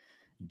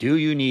Do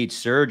you need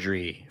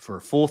surgery for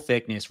full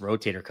thickness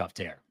rotator cuff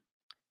tear?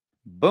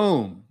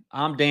 Boom.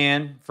 I'm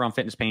Dan from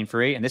Fitness Pain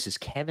Free, and this is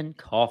Kevin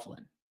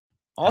Coughlin,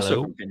 also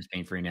Hello. from Fitness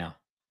Pain Free now.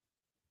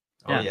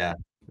 Oh Yeah. yeah.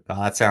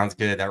 That sounds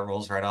good. That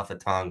rolls right off the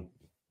tongue.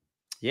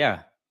 Yeah.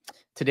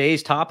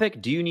 Today's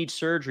topic: do you need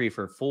surgery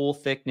for full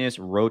thickness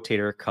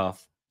rotator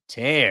cuff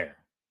tear?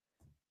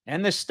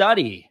 And the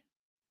study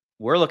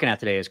we're looking at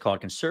today is called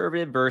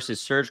Conservative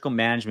versus Surgical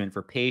Management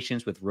for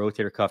Patients with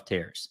Rotator Cuff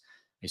Tears,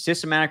 a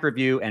systematic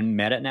review and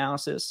meta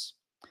analysis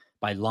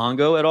by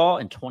Longo et al.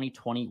 In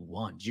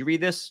 2021. Did you read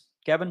this,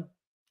 Kevin?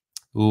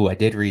 Ooh, I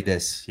did read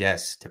this.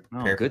 Yes, to Oh,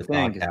 prepare for good the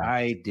thing, because podcast.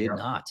 I did Yep.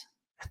 not.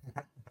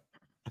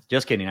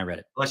 Just kidding. I read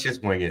it. Let's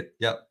just wing it.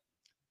 Yep.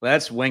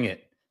 Let's wing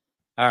it.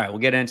 All right, we'll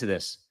get into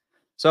this.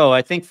 So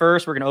I think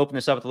first we're going to open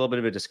this up with a little bit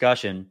of a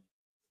discussion,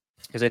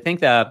 because I think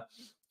that,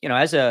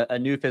 as a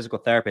new physical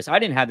therapist, I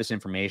didn't have this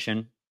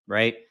information,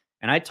 right?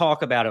 And I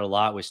talk about it a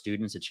lot with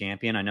students at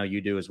Champion. I know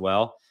you do as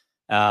well.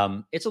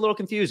 It's a little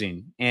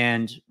confusing.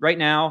 And right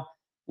now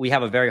we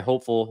have a very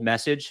hopeful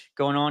message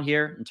going on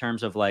here in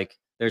terms of like,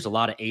 there's a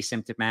lot of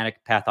asymptomatic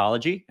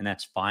pathology, and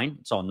that's fine.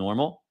 It's all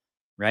normal,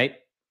 right?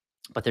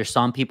 But there's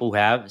some people who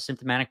have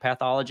symptomatic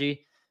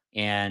pathology,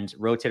 and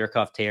rotator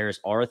cuff tears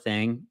are a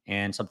thing,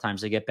 and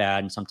sometimes they get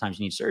bad and sometimes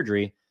you need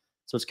surgery.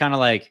 So it's kind of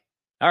like,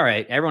 all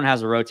right, everyone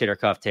has a rotator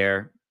cuff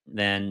tear.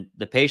 Then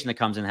the patient that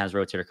comes in has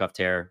rotator cuff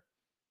tear.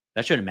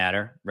 That shouldn't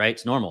matter, right?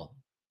 It's normal.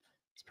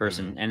 This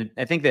person. Mhm. And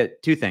I think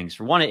that two things.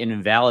 For one, it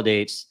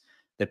invalidates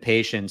the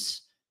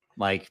patient's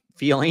like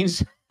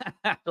feelings.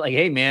 Like,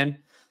 hey man,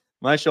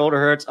 my shoulder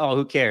hurts. Oh,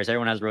 who cares?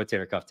 Everyone has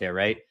rotator cuff tear,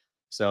 right?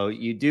 So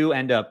you do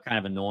end up kind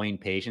of annoying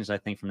patients, I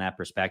think, from that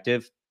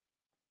perspective.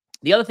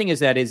 The other thing is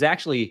that it's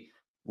actually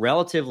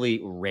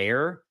relatively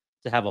rare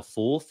to have a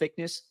full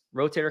thickness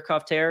rotator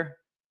cuff tear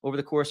over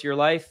the course of your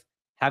life.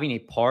 Having a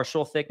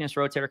partial thickness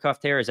rotator cuff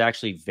tear is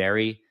actually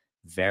very,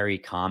 very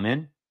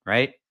common,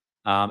 right?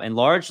 And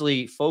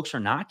largely, folks are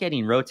not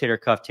getting rotator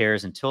cuff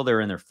tears until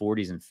they're in their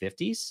 40s and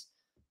 50s,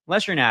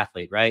 unless you're an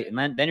athlete, right? And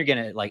then you're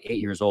getting it at like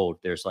 8 years old.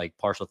 There's like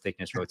partial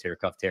thickness rotator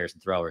cuff tears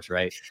and throwers,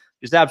 right?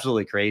 It's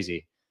absolutely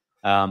crazy.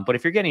 But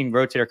if you're getting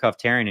rotator cuff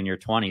tearing in your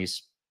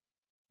 20s,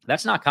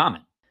 that's not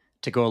common.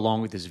 To go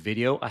along with this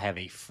video, I have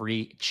a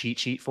free cheat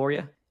sheet for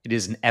you. It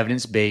is an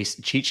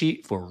evidence-based cheat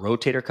sheet for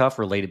rotator cuff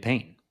related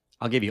pain.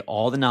 I'll give you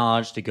all the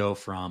knowledge to go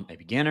from a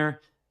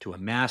beginner to a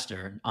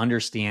master in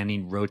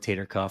understanding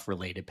rotator cuff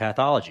related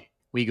pathology.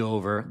 We go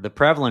over the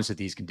prevalence of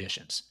these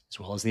conditions, as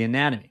well as the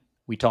anatomy.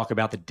 We talk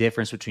about the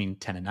difference between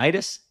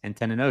tendonitis and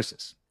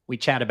tendinosis. We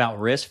chat about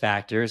risk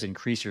factors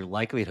increase your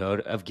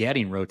likelihood of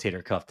getting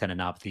rotator cuff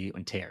tendinopathy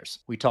and tears.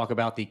 We talk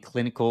about the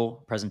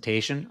clinical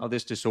presentation of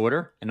this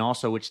disorder and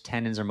also which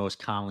tendons are most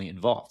commonly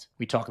involved.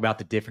 We talk about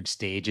the different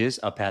stages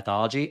of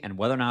pathology and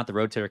whether or not the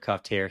rotator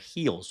cuff tear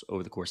heals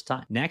over the course of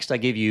time. Next, I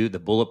give you the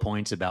bullet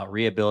points about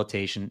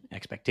rehabilitation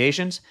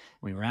expectations.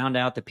 We round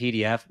out the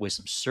PDF with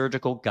some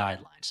surgical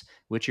guidelines,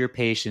 which your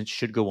patient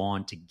should go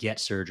on to get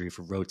surgery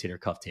for rotator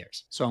cuff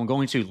tears. So I'm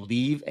going to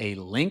leave a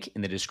link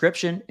in the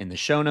description, in the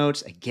show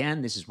notes.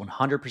 Again, this is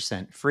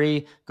 100%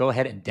 free. Go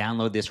ahead and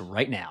download this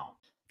right now.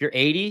 If you're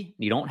 80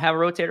 and you don't have a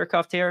rotator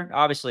cuff tear,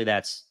 obviously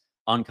that's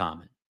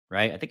uncommon,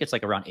 right? I think it's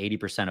like around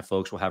 80% of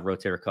folks will have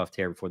rotator cuff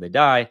tear before they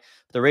die.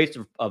 But the rates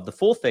of the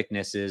full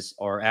thicknesses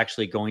are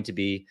actually going to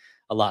be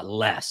a lot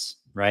less,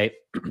 right?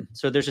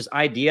 So there's this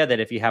idea that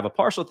if you have a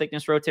partial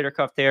thickness rotator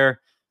cuff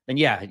tear, then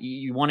yeah,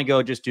 you want to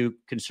go just do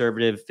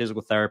conservative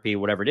physical therapy,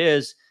 whatever it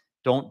is.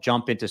 Don't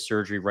jump into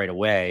surgery right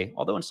away.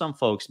 Although in some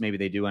folks, maybe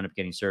they do end up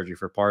getting surgery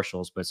for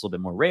partials, but it's a little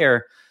bit more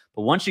rare.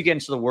 But once you get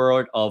into the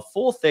world of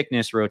full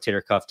thickness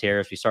rotator cuff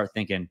tears, we start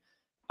thinking,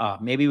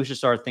 maybe we should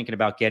start thinking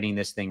about getting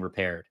this thing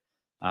repaired.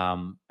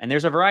 And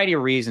there's a variety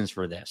of reasons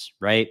for this,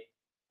 right?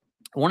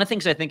 One of the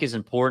things I think is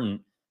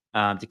important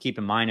to keep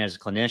in mind as a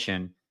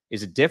clinician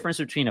is a difference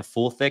between a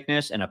full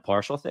thickness and a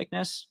partial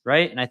thickness,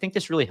 right? And I think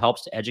this really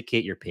helps to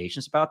educate your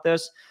patients about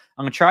this.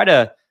 I'm going to try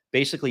to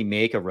basically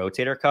make a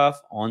rotator cuff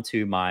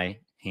onto my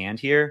hand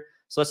here.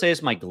 So let's say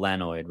it's my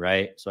glenoid,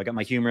 right? So I got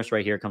my humerus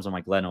right here, comes on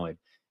my glenoid,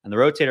 and the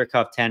rotator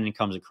cuff tendon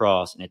comes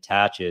across and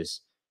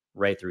attaches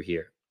right through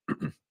here.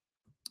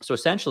 So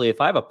essentially, if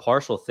I have a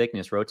partial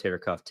thickness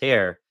rotator cuff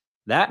tear,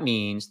 that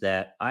means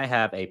that I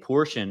have a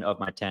portion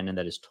of my tendon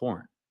that is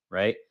torn,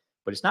 right?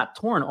 But it's not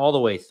torn all the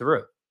way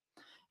through.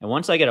 And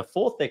once I get a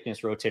full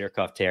thickness rotator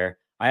cuff tear,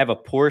 I have a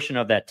portion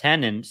of that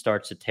tendon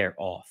starts to tear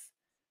off.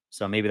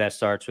 So maybe that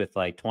starts with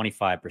like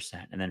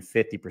 25% and then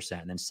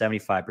 50% and then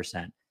 75%.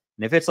 And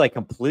if it's like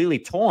completely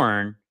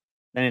torn,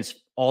 then it's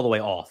all the way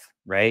off,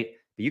 right?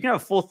 But you can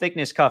have a full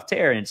thickness cuff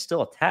tear and it's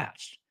still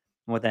attached.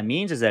 And what that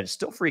means is that it's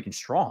still freaking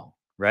strong,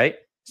 right?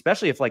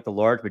 Especially if like the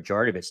large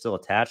majority of it's still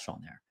attached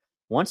on there.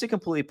 Once it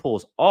completely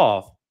pulls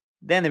off,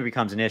 then it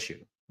becomes an issue,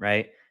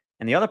 right?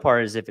 And the other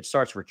part is if it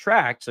starts to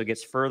retract, so it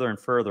gets further and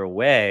further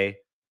away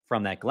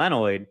from that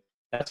glenoid,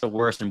 that's a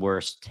worse and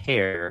worse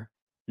tear.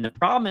 And the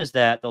problem is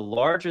that the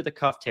larger the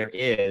cuff tear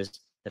is,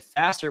 the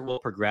faster it will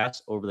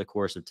progress over the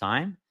course of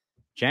time.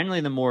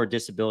 Generally, the more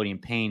disability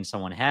and pain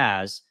someone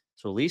has,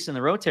 So at least in the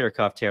rotator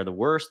cuff tear, the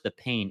worse the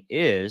pain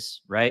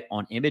is, right,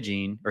 on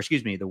imaging, or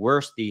excuse me, the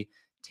worse the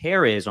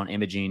tear is on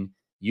imaging,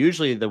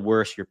 usually the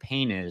worse your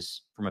pain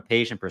is from a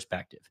patient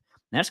perspective.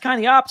 And that's kind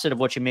of the opposite of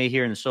what you may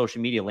hear in the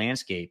social media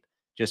landscape,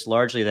 just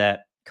largely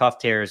that cuff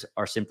tears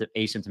are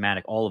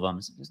asymptomatic, all of them.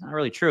 It's not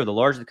really true. The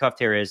larger the cuff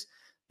tear is,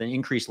 the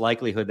increased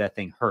likelihood that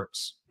thing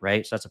hurts,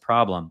 right? So that's a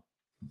problem.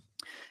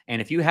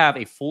 And if you have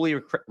a fully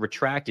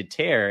retracted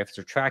tear, if it's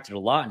retracted a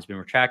lot and it's been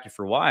retracted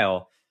for a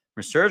while,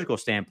 from a surgical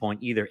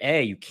standpoint, either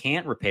A, you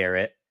can't repair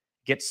it,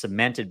 gets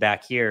cemented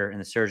back here, and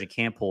the surgeon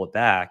can't pull it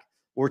back,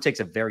 or it takes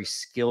a very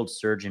skilled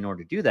surgeon in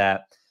order to do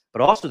that.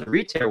 But also the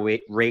re-tear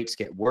rates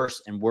get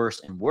worse and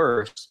worse and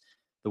worse,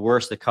 the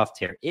worse the cuff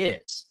tear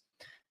is.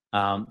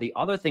 The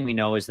other thing we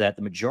know is that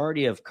the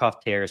majority of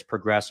cuff tears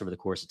progress over the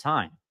course of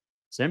time.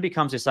 So then it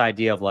becomes this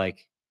idea of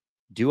like,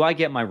 do I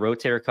get my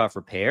rotator cuff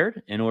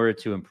repaired in order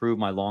to improve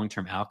my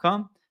long-term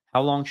outcome?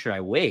 How long should I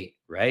wait,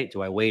 right?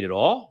 Do I wait at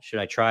all? Should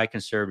I try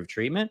conservative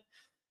treatment?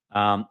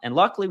 And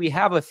luckily, we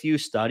have a few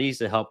studies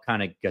that help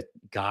kind of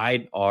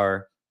guide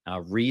our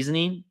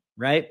reasoning,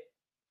 right?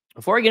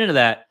 Before I get into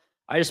that,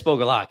 I just spoke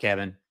a lot,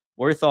 Kevin.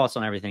 What are your thoughts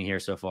on everything here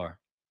so far?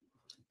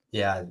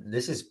 Yeah,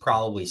 this is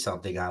probably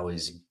something I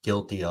was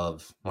guilty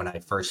of when I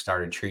first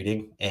started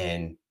treating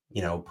and,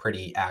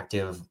 pretty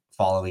active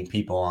following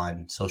people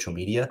on social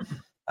media.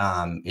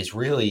 Is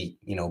really,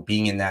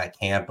 being in that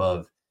camp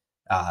of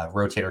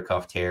rotator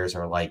cuff tears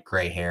or like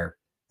gray hair.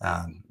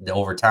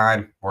 Over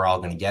time, we're all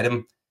going to get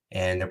them,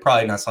 and they're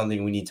probably not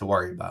something we need to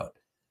worry about.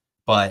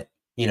 But,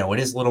 it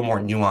is a little more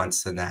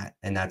nuanced than that.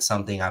 And that's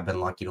something I've been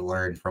lucky to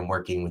learn from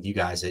working with you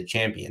guys at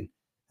Champion.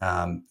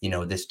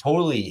 This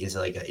totally is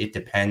like it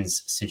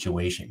depends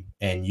situation.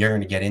 And you're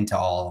going to get into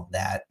all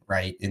that,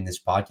 right, in this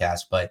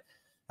podcast. But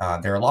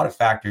there are a lot of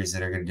factors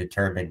that are going to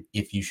determine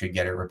if you should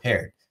get it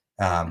repaired.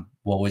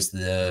 What was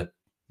the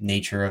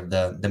nature of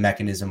the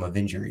mechanism of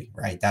injury,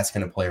 right? That's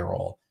going to play a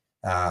role.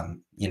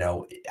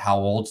 How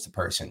old's the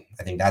person?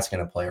 I think that's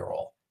going to play a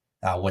role.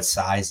 What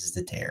size is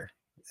the tear?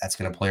 That's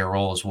going to play a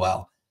role as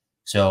well.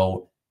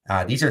 So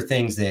these are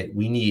things that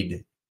we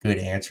need good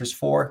answers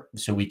for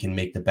so we can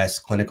make the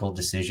best clinical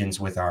decisions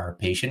with our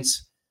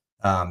patients.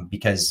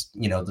 Because,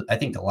 I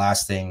think the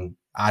last thing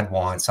I'd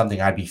want, something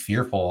I'd be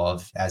fearful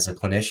of as a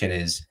clinician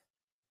is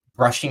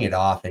brushing it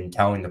off and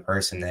telling the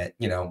person that,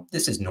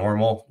 this is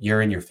normal.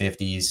 You're in your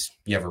 50s.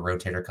 You have a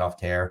rotator cuff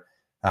tear.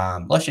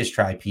 Let's just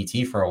try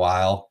PT for a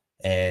while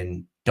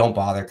and don't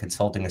bother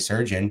consulting a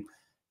surgeon.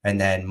 And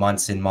then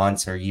months and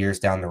months or years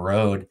down the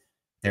road,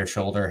 their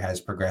shoulder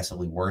has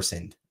progressively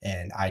worsened.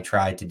 And I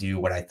tried to do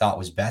what I thought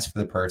was best for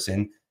the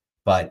person.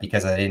 But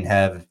because I didn't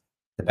have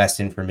the best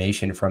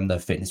information from the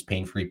Fitness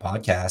Pain Free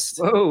podcast,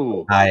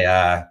 Whoa.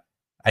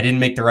 I didn't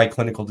make the right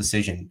clinical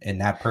decision. And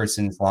that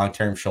person's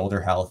long-term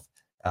shoulder health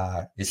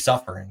is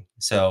suffering.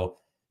 So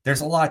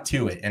there's a lot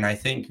to it. And I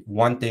think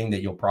one thing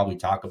that you'll probably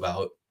talk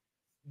about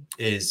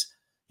is,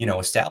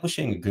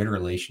 establishing a good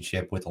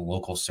relationship with a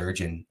local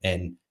surgeon.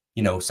 And,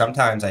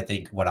 sometimes I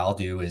think what I'll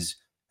do is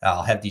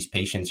I'll have these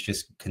patients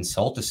just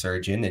consult a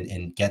surgeon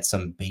and get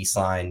some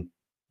baseline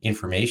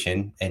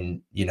information.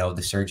 And,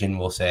 the surgeon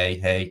will say,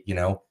 hey,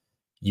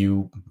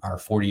 you are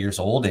 40 years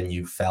old and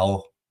you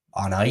fell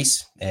on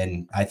ice.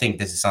 And I think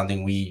this is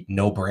something we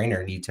no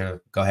brainer need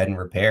to go ahead and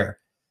repair.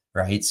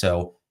 Right.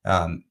 So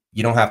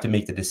you don't have to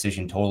make the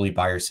decision totally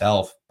by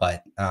yourself,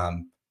 but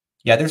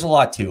there's a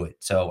lot to it.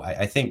 So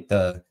I think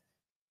the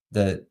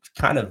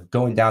kind of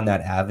going down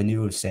that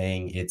avenue of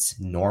saying it's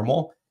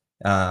normal,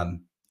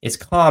 it's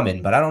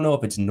common, but I don't know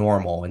if it's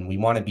normal. And we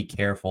want to be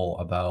careful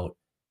about,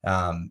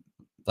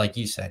 like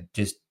you said,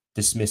 just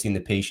dismissing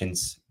the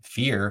patient's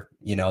fear,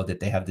 that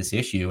they have this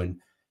issue.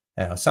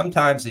 And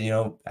sometimes,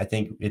 I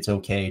think it's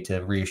okay to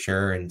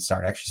reassure and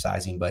start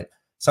exercising, but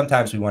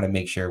sometimes we want to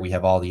make sure we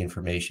have all the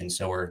information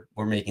so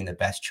we're making the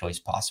best choice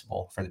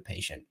possible for the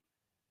patient.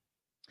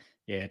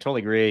 Yeah, I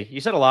totally agree. You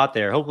said a lot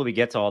there. Hopefully we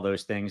get to all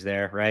those things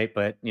there, right?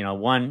 But,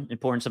 one,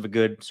 importance of a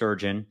good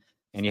surgeon,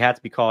 and you have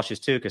to be cautious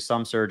too, because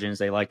some surgeons,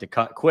 they like to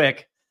cut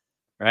quick,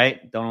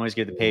 right? Don't always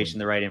give the patient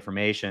the right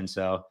information.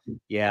 So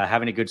yeah,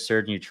 having a good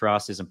surgeon you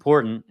trust is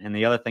important. And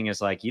the other thing is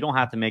like, you don't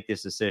have to make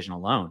this decision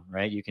alone,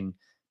 right? You can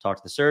talk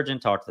to the surgeon,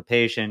 talk to the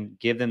patient,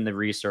 give them the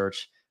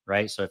research,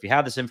 right? So if you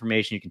have this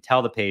information, you can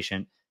tell the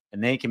patient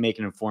and they can make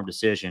an informed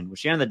decision,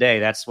 which at the end of the day,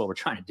 that's what we're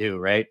trying to do,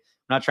 right?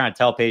 I'm not trying to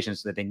tell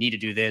patients that they need to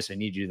do this, they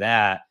need to do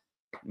that.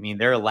 I mean,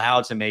 they're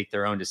allowed to make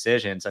their own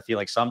decisions. I feel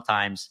like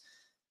sometimes,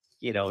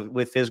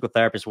 with physical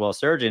therapists, as well as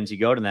surgeons, you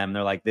go to them and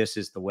they're like, this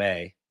is the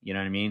way, you know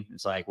what I mean?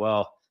 It's like,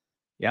 well,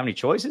 you have any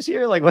choices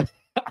here? Like what?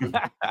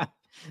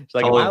 It's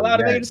like, am I allowed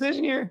to make a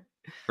decision here?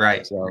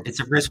 Right. So it's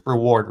a risk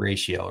reward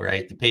ratio,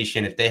 right? The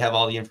patient, if they have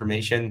all the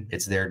information,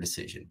 it's their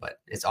decision, but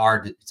it's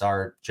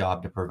our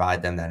job to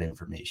provide them that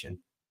information.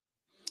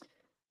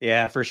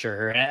 Yeah, for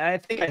sure. And I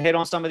think I hit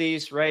on some of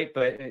these, right?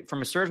 But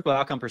from a surgical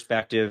outcome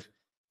perspective,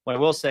 what I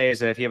will say is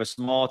that if you have a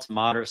small to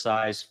moderate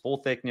size, full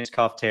thickness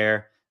cuff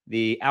tear,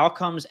 the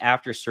outcomes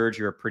after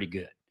surgery are pretty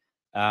good.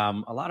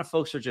 A lot of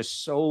folks are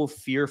just so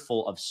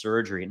fearful of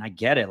surgery. And I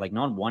get it. Like,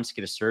 no one wants to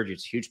get a surgery.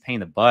 It's a huge pain in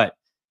the butt,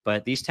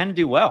 but these tend to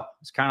do well.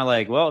 It's kind of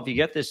like, well, if you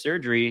get this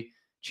surgery,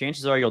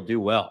 chances are you'll do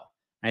well.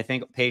 And I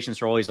think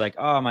patients are always like,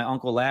 oh, my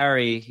Uncle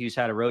Larry, he's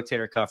had a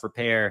rotator cuff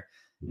repair.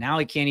 Now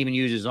he can't even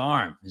use his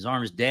arm. His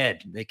arm is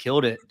dead. They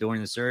killed it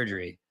during the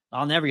surgery.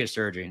 I'll never get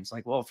surgery. And it's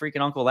like, well,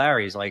 freaking Uncle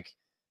Larry is like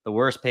the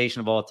worst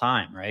patient of all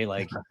time, right?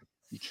 Like,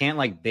 you can't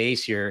like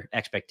base your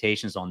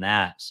expectations on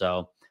that.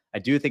 So I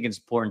do think it's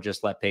important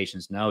just let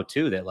patients know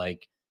too that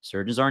like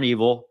surgeons aren't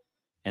evil.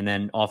 And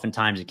then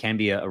oftentimes it can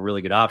be a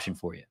really good option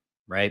for you,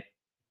 right?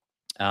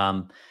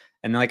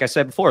 And like I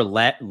said before,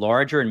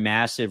 larger and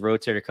massive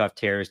rotator cuff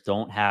tears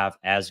don't have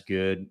as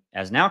good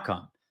as an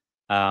outcome.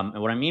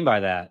 And what I mean by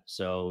that,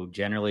 so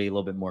generally a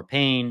little bit more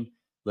pain,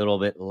 a little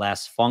bit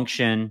less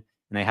function,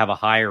 and they have a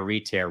higher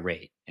re-tear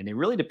rate. And it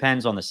really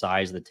depends on the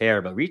size of the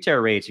tear, but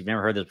re-tear rates, you've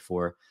never heard this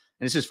before.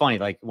 And this is funny,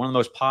 like one of the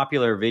most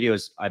popular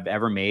videos I've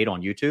ever made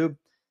on YouTube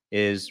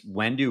is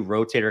when do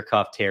rotator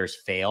cuff tears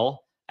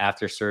fail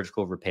after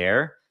surgical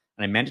repair?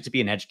 And I meant it to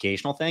be an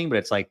educational thing, but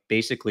it's like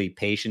basically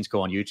patients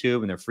go on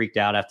YouTube and they're freaked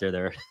out after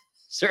their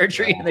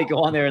surgery and they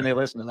go on there and they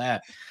listen to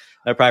that.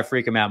 That'd probably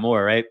freak them out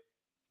more, right?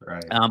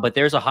 Right. But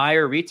there's a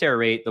higher re-tear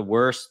rate the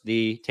worse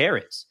the tear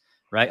is,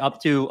 right?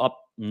 Up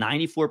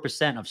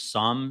 94% of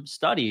some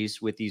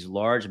studies with these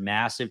large,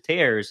 massive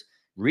tears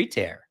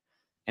re-tear.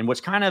 And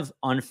what's kind of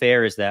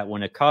unfair is that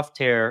when a cuff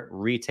tear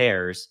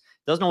re-tears,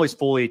 it doesn't always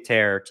fully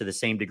tear to the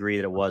same degree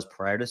that it was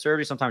prior to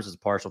surgery. Sometimes it's a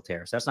partial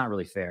tear. So that's not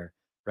really fair,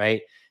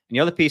 right? And the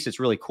other piece that's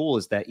really cool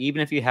is that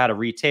even if you had a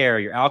re-tear,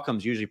 your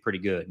outcome's usually pretty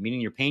good, meaning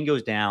your pain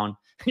goes down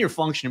and your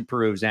function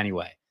improves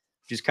anyway,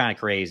 which is kind of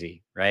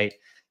crazy, right?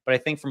 But I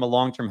think from a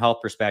long-term health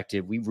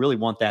perspective, we really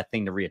want that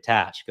thing to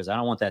reattach because I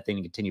don't want that thing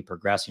to continue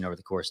progressing over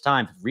the course of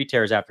time. If it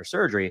re-tears after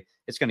surgery,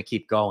 it's going to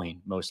keep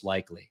going most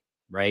likely,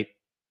 right?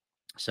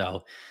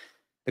 So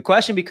the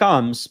question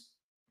becomes,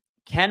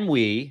 can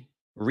we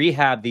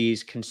rehab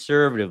these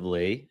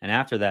conservatively? And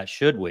after that,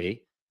 should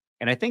we?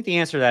 And I think the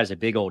answer to that is a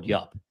big old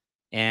yup.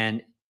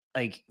 And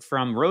like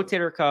from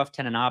rotator cuff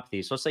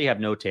tendinopathy, so let's say you have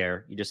no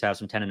tear, you just have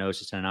some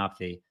tendinosis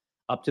tendinopathy,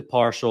 up to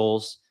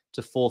partials,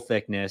 to full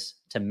thickness,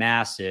 to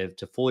massive,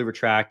 to fully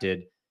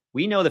retracted.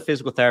 We know that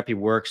physical therapy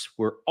works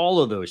for all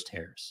of those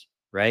tears,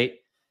 right?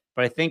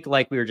 But I think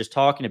like we were just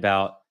talking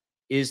about,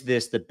 is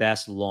this the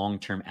best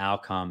long-term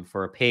outcome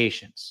for our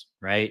patients,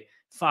 right?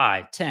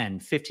 5, 10,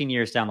 15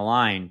 years down the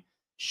line,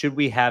 should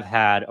we have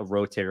had a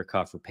rotator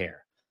cuff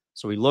repair?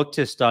 So we look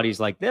to studies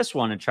like this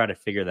one and try to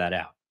figure that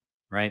out,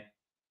 right?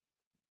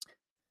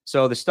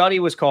 So the study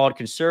was called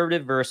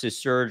Conservative versus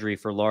Surgery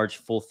for Large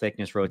Full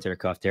Thickness Rotator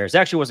Cuff Tears. It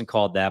actually wasn't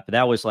called that, but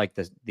that was like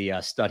the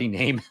study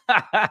name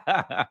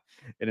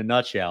in a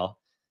nutshell.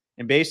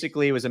 And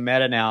basically it was a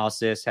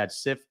meta-analysis, had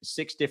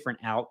 6 different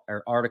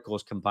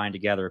articles combined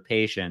together of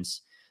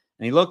patients.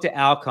 And he looked at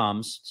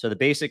outcomes. So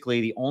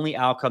basically the only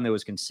outcome that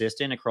was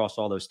consistent across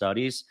all those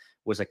studies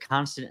was a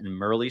constant and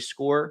Murley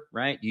score,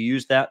 right? You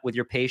use that with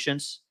your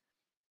patients?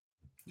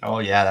 Oh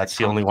yeah, that's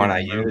the only one I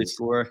use.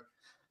 Score.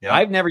 Yep.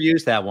 I've never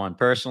used that one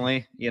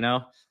personally,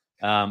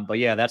 but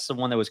yeah, that's the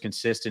one that was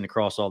consistent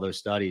across all those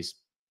studies.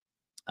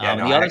 Yeah,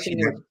 the other thing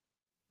was,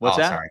 what's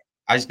that? Sorry.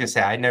 I was gonna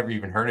say I'd never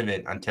even heard of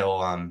it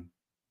until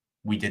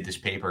we did this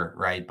paper,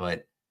 right?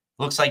 But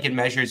looks like it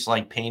measures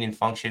like pain and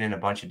function in a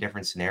bunch of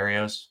different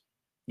scenarios.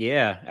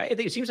 Yeah, I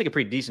think it seems like a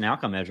pretty decent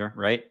outcome measure,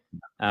 right?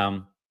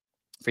 For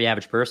the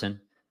average person.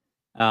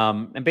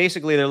 And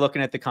basically they're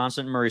looking at the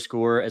constant Murray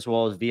score as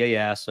well as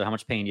VAS, so how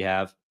much pain you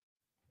have.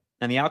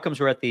 And the outcomes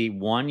were at the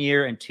 1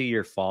 year and 2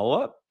 year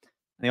follow-up.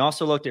 And they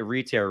also looked at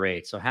re-tear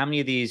rates. So how many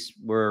of these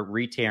were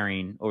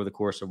re-tearing over the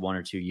course of 1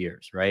 or 2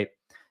 years, right?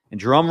 And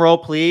drum roll,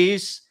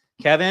 please.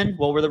 Kevin,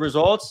 what were the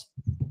results?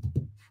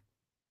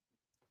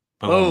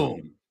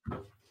 Boom.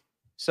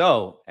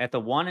 So at the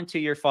 1 and 2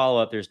 year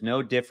follow-up, there's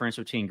no difference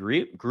between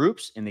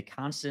groups in the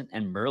constant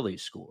and Murley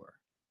score.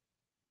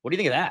 What do you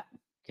think of that,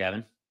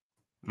 Kevin?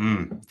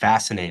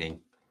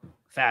 Fascinating.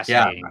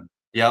 Fascinating.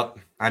 Yeah. Yep.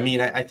 I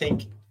mean, I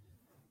think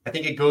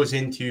it goes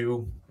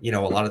into, a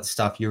lot of the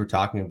stuff you were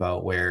talking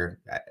about where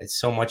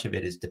so much of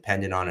it is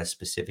dependent on a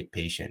specific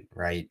patient,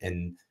 right?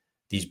 And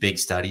these big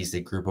studies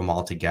that group them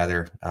all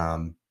together,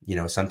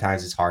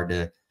 sometimes it's hard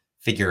to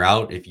figure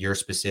out if your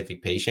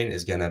specific patient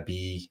is going to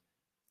be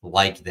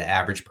like the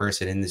average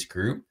person in this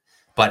group.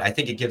 But I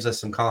think it gives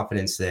us some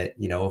confidence that,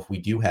 if we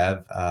do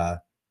have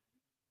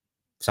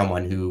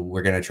someone who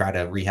we're going to try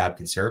to rehab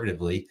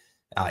conservatively,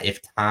 if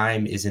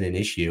time isn't an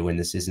issue and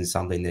this isn't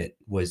something that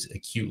was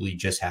acutely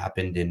just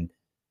happened and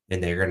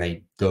they're going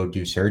to go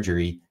do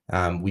surgery,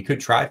 we could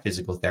try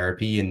physical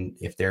therapy. And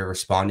if they're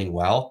responding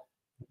well,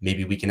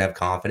 maybe we can have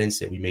confidence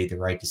that we made the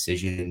right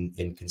decision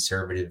in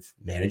conservative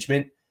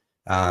management.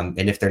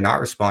 And if they're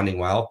not responding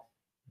well,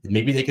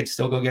 maybe they could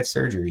still go get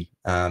surgery,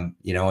 and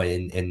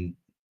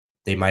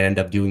they might end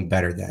up doing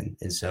better then.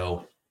 And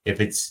so if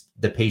it's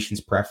the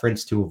patient's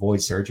preference to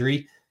avoid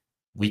surgery,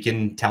 we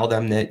can tell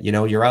them that,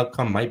 your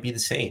outcome might be the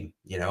same,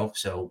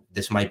 so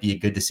this might be a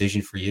good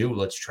decision for you.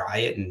 Let's try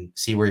it and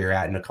see where you're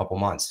at in a couple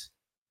months.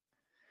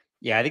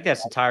 Yeah, I think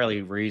that's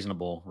entirely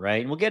reasonable,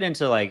 right? And we'll get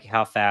into like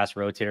how fast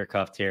rotator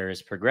cuff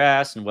tears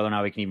progress and whether or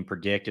not we can even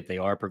predict if they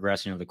are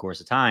progressing over the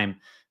course of time.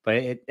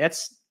 But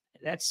that's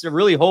a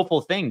really hopeful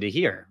thing to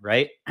hear,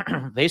 right?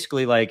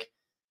 Basically, like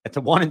at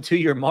the 1 and 2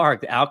 year mark,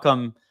 the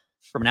outcome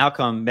from an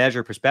outcome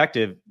measure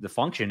perspective, the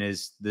function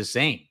is the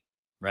same,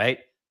 right?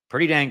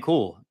 Pretty dang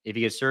cool if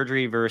you get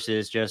surgery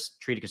versus just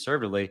treated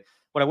conservatively.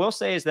 What I will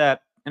say is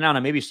that, and I don't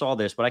know, maybe you saw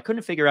this, but I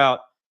couldn't figure out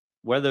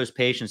whether those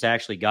patients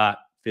actually got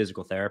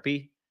physical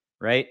therapy,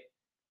 right,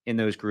 in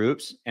those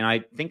groups. And I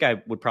think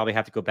I would probably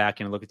have to go back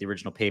and look at the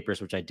original papers,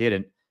 which I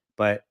didn't.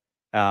 But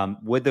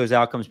would those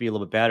outcomes be a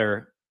little bit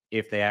better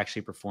if they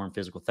actually perform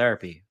physical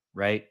therapy,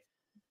 right?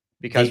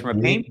 Because They from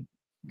a pain, did.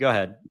 go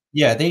ahead.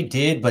 Yeah, they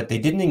did, but they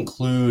didn't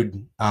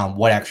include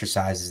what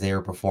exercises they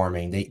were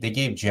performing. They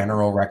gave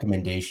general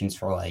recommendations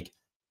for like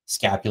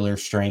scapular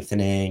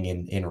strengthening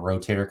and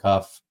rotator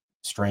cuff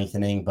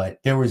strengthening, but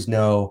there were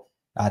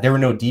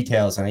no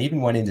details. And I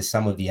even went into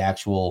some of the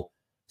actual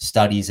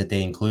studies that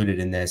they included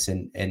in this,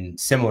 and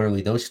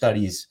similarly, those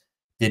studies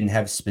didn't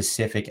have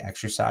specific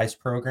exercise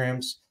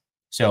programs.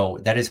 So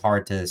that is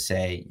hard to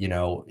say,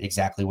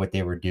 exactly what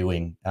they were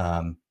doing.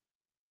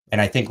 And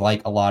I think,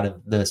 like a lot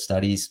of the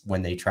studies,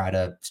 when they try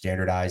to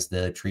standardize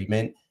the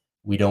treatment,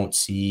 we don't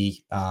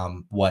see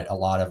what a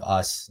lot of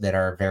us that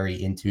are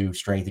very into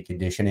strength and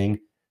conditioning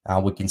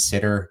would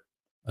consider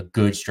a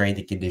good strength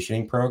and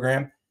conditioning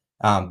program.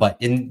 But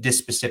in this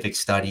specific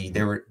study,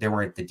 there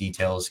weren't the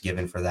details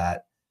given for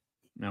that.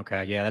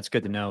 Okay. Yeah, that's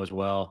good to know as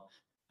well.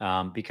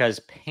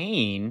 Because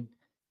pain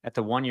at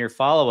the 1 year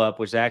follow up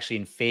was actually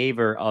in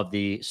favor of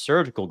the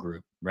surgical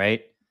group,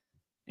 right?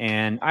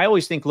 And I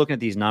always think looking at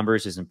these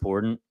numbers is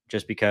important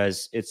just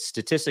because it's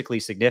statistically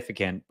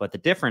significant, but the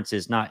difference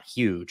is not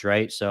huge,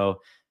 right?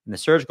 So in the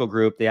surgical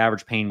group, the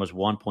average pain was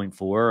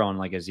 1.4 on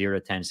like a 0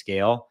 to 10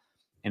 scale.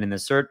 And in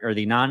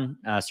the non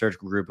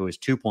surgical group, it was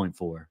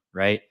 2.4,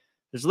 right?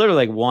 There's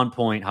literally like 1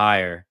 point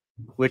higher,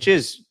 which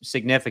is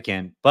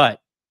significant, but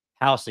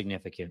how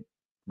significant,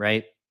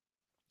 right?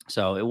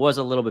 So it was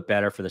a little bit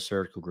better for the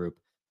surgical group.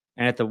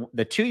 And at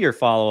the 2 year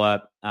follow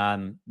up,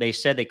 they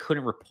said they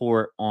couldn't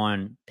report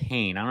on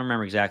pain. I don't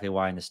remember exactly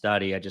why in the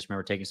study. I just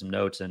remember taking some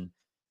notes, and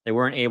they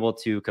weren't able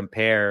to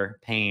compare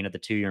pain at the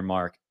 2 year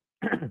mark.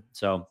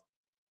 So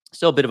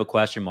still a bit of a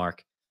question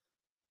mark.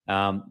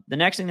 The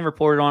next thing they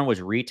reported on was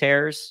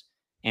retears.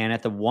 And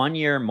at the 1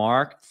 year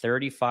mark,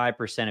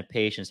 35% of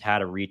patients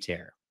had a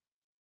retear,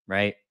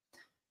 right?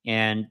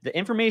 And the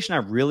information I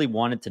really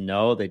wanted to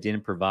know they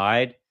didn't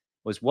provide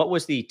was what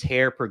was the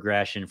tear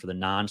progression for the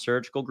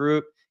non-surgical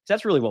group? Because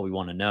that's really what we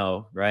want to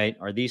know, right?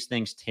 Are these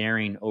things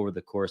tearing over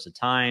the course of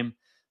time?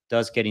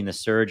 Does getting the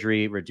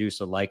surgery reduce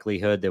the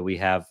likelihood that we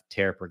have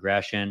tear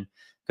progression?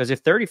 Because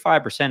if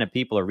 35% of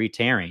people are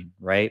re-tearing,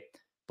 right,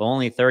 but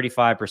only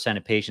 35%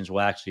 of patients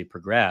will actually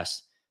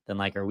progress, then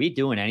like, are we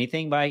doing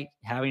anything by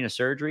having a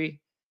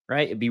surgery?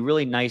 Right? It'd be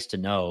really nice to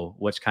know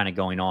what's kind of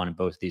going on in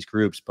both of these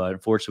groups, but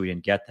unfortunately, we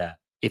didn't get that.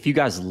 If you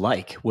guys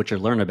like what you're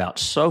learning about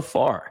so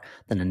far,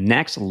 then the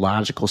next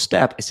logical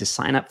step is to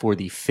sign up for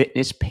the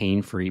Fitness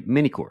Pain Free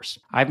mini course.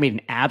 I've made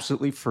an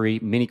absolutely free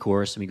mini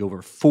course, and we go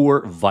over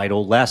 4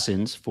 vital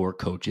lessons for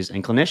coaches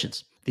and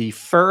clinicians. The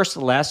first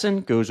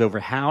lesson goes over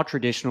how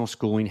traditional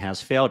schooling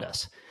has failed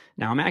us.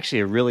 Now, I'm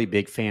actually a really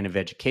big fan of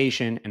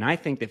education, and I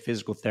think that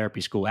physical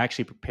therapy school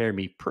actually prepared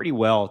me pretty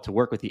well to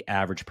work with the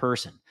average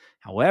person.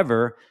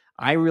 However,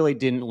 I really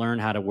didn't learn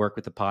how to work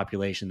with the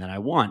population that I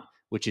want,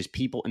 which is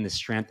people in the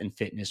strength and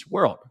fitness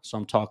world. So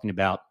I'm talking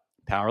about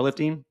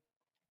powerlifting,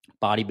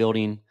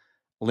 bodybuilding,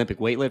 Olympic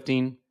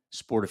weightlifting,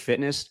 sport of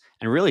fitness,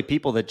 and really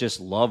people that just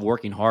love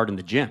working hard in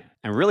the gym.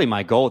 And really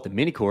my goal with the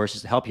mini course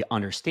is to help you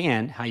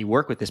understand how you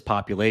work with this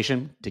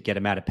population to get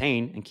them out of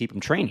pain and keep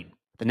them training.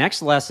 The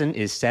next lesson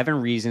is 7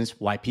 reasons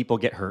why people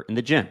get hurt in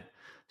the gym.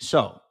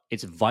 So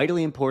it's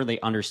vitally important they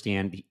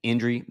understand the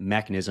injury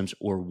mechanisms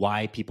or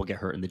why people get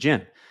hurt in the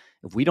gym.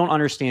 If we don't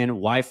understand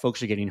why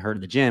folks are getting hurt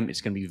in the gym, it's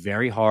going to be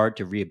very hard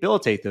to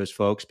rehabilitate those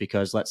folks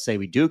because let's say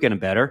we do get them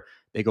better,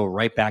 they go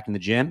right back in the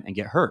gym and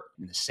get hurt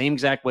in the same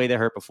exact way they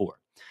hurt before.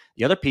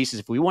 The other piece is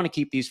if we want to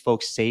keep these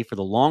folks safe for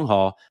the long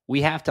haul,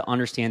 we have to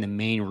understand the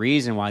main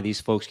reason why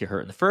these folks get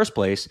hurt in the first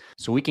place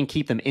so we can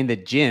keep them in the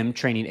gym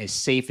training as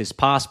safe as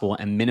possible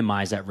and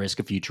minimize that risk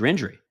of future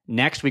injury.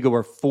 Next, we go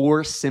over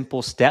 4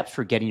 simple steps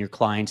for getting your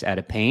clients out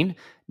of pain.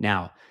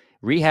 Now,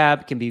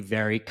 rehab can be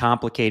very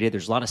complicated.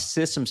 There's a lot of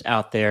systems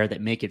out there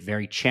that make it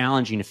very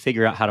challenging to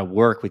figure out how to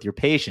work with your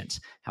patients.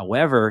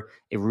 However,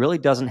 it really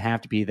doesn't have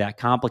to be that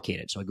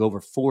complicated. So I go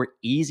over 4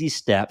 easy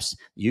steps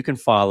you can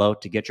follow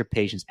to get your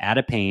patients out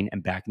of pain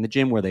and back in the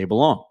gym where they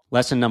belong.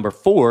 Lesson number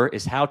 4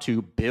 is how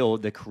to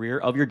build the career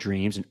of your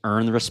dreams and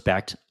earn the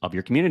respect of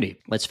your community.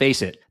 Let's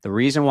face it, the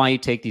reason why you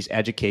take these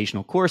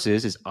educational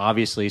courses is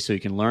obviously so you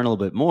can learn a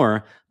little bit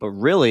more, but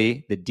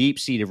really the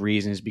deep-seated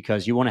reason is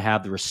because you want to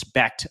have the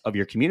respect of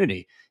your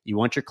community. You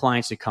want your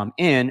clients to come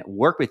in,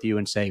 work with you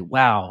and say,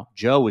 wow,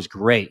 Joe was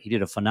great. He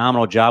did a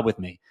phenomenal job with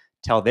me.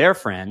 tell their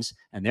friends,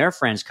 and their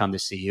friends come to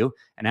see you.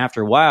 And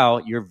after a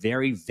while, you're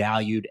very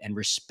valued and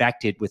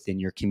respected within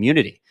your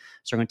community.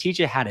 So I'm going to teach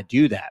you how to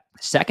do that.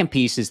 The second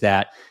piece is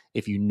that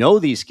if you know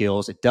these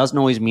skills, it doesn't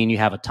always mean you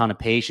have a ton of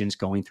patients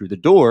going through the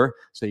door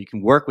so you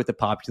can work with the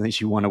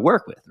population you want to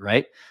work with,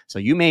 right? So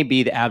you may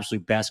be the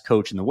absolute best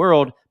coach in the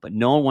world, but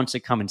no one wants to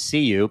come and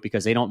see you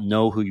because they don't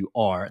know who you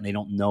are and they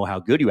don't know how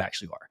good you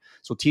actually are.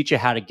 So we'll teach you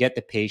how to get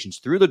the patients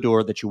through the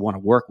door that you want to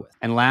work with.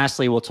 And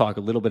lastly, we'll talk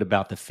a little bit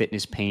about the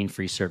fitness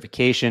pain-free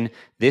certification.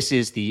 This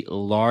is the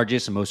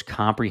largest and most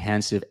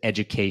comprehensive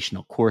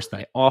educational course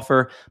that I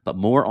offer, but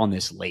more on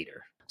this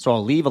later. So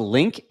I'll leave a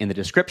link in the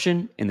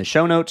description, in the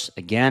show notes.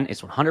 Again,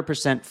 it's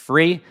 100%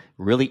 free,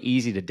 really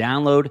easy to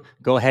download.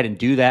 Go ahead and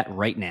do that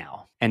right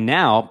now. And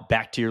now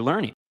back to your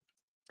learning.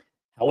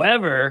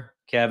 However,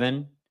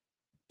 Kevin,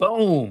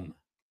 boom,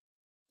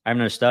 I have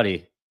no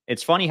study.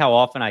 It's funny how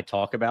often I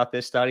talk about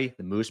this study,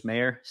 the Moose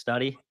Mayer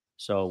study.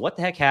 So what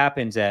the heck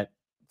happens at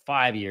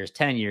 5 years,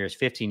 10 years,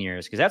 15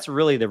 years? Because that's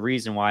really the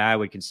reason why I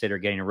would consider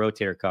getting a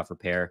rotator cuff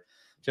repair.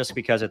 Just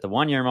because at the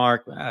 1 year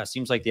mark,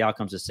 seems like the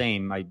outcome's the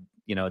same.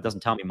 It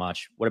doesn't tell me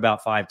much. What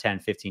about 5, 10,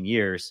 15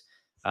 years?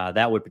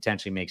 That would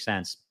potentially make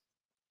sense.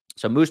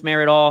 So Moose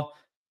Mayer et al.,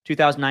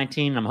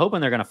 2019. I'm hoping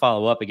they're going to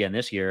follow up again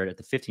this year at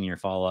the 15-year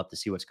follow-up to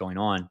see what's going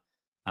on.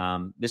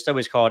 This study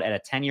was called at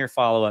a 10-year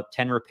follow-up,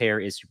 10 repair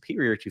is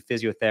superior to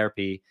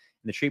physiotherapy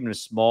in the treatment of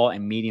small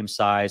and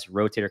medium-sized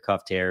rotator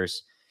cuff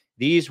tears.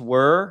 These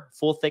were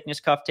full-thickness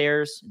cuff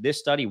tears. This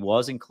study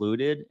was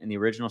included in the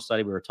original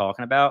study we were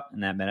talking about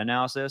in that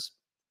meta-analysis.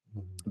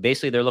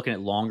 Basically, they're looking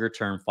at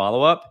longer-term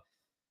follow-up,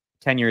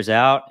 10 years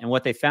out. And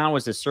what they found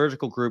was the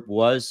surgical group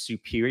was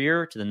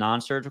superior to the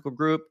non-surgical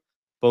group,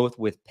 both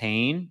with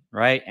pain,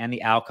 right, and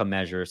the outcome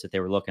measures that they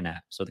were looking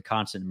at. So the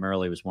constant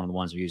Murley was one of the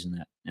ones they're using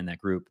in that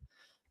group.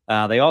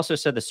 They also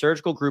said the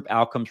surgical group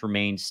outcomes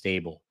remained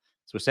stable.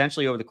 So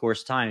essentially over the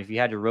course of time, if you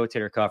had your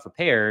rotator cuff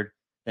repaired,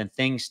 then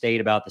things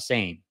stayed about the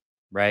same,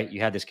 right?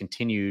 You had this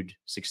continued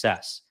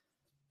success.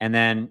 And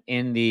then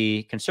in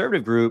the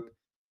conservative group,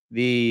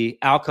 the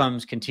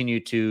outcomes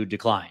continued to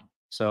decline.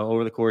 So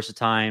over the course of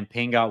time,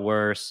 pain got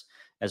worse,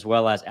 as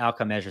well as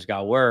outcome measures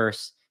got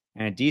worse.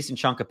 And a decent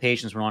chunk of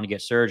patients went on to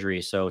get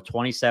surgery. So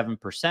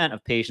 27%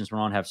 of patients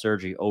went on to have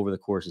surgery over the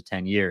course of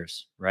 10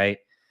 years, right?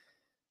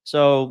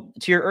 So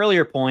to your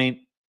earlier point,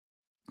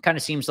 it kind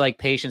of seems like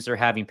patients are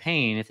having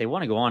pain. If they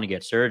want to go on and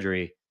get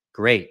surgery,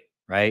 great,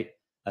 right?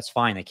 That's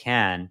fine, they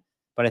can.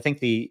 But I think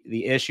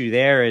the issue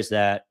there is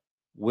that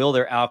will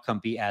their outcome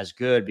be as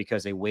good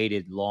because they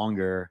waited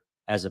longer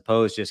as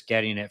opposed to just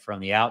getting it from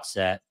the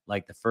outset,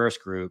 like the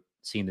first group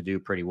seemed to do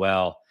pretty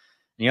well.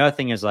 And the other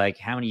thing is like,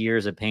 how many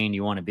years of pain do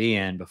you want to be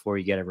in before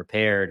you get it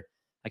repaired?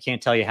 I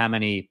can't tell you how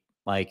many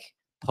like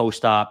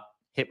post-op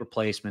hip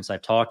replacements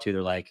I've talked to.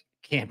 They're like,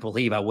 can't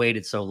believe I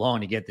waited so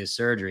long to get this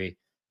surgery,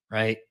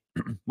 right?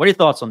 What are your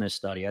thoughts on this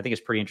study? I think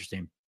it's pretty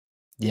interesting.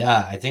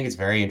 Yeah, I think it's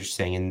very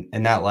interesting.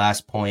 And that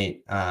last point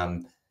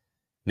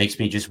makes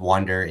me just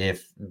wonder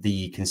if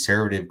the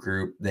conservative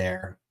group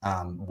there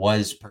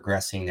was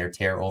progressing their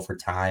tear over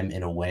time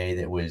in a way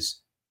that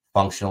was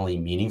functionally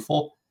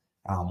meaningful.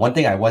 One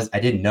thing I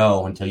didn't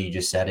know until you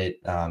just said it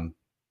a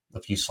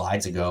few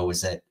slides ago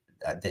was that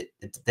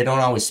they don't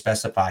always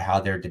specify how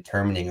they're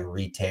determining a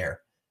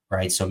re-tear,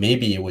 right? So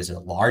maybe it was a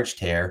large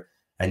tear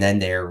and then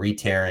they're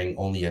re-tearing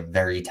only a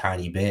very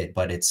tiny bit,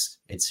 but it's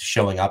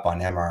showing up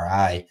on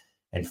MRI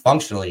and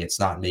functionally it's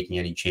not making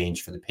any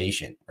change for the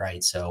patient,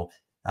 right? So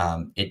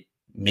it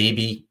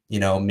maybe,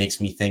 makes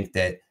me think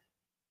that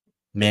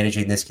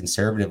managing this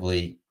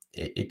conservatively,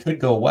 it could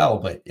go well,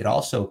 but it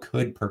also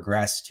could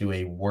progress to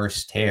a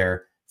worse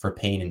tear for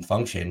pain and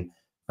function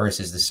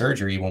versus the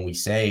surgery when we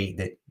say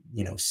that,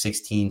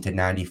 16 to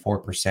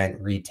 94%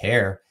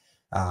 re-tear.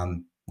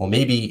 Well,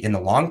 maybe in the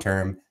long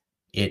term,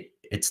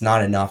 it's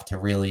not enough to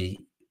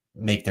really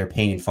make their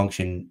pain and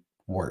function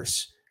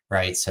worse,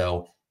 right?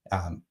 So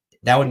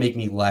that would make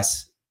me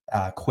less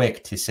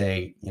quick to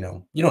say, you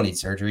don't need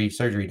surgery.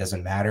 Surgery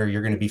doesn't matter.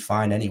 You're going to be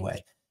fine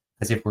anyway.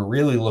 Because if we're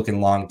really looking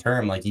long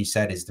term, like you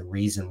said, is the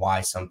reason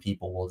why some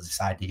people will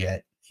decide to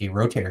get a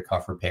rotator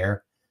cuff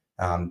repair,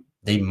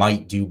 they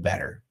might do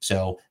better.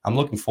 So I'm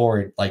looking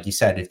forward, like you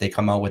said, if they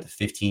come out with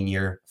a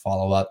 15-year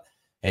follow-up,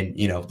 and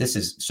this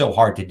is so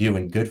hard to do,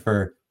 and good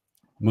for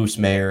Moose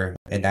Mayer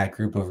and that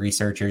group of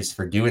researchers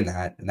for doing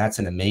that. And that's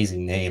an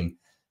amazing name.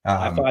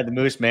 I find the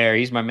Moose Mayer.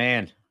 He's my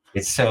man.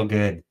 It's so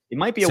good. It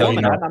might be a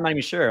woman. I'm not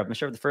even sure. I'm not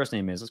sure what the first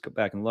name is. Let's go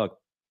back and look.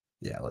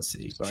 Yeah, let's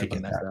see. Sorry if I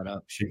messed that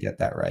up. Should get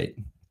that right.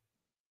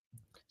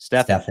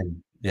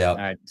 Stefan. Yeah. All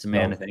right. It's a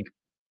man, I think.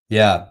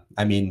 Yeah.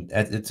 I mean,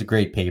 it's a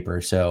great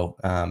paper. So,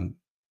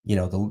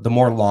 the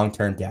more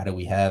long-term data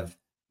we have,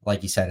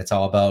 like you said, it's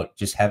all about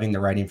just having the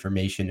right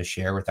information to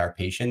share with our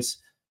patients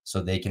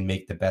so they can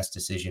make the best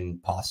decision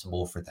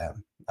possible for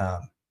them.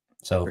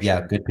 For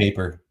sure. Good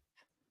paper.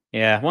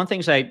 Yeah. One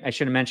thing I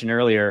should have mentioned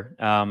earlier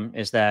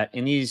is that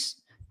in these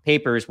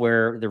papers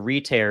where the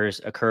re-tears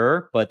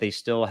occur, but they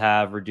still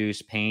have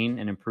reduced pain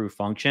and improved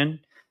function,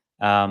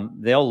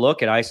 they'll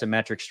look at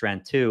isometric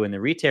strength too. And the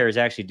re-tears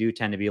actually do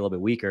tend to be a little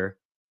bit weaker,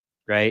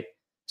 right?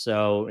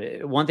 So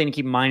one thing to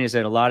keep in mind is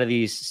that a lot of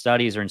these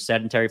studies are in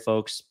sedentary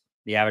folks.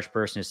 The average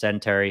person is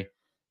sedentary.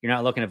 You're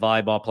not looking at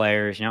volleyball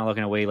players. You're not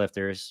looking at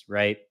weightlifters,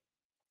 right?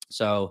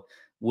 So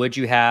would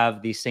you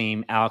have the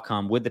same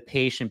outcome? Would the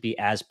patient be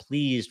as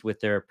pleased with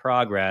their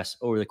progress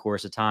over the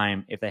course of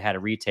time if they had a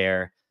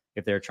re-tear,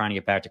 if they're trying to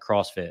get back to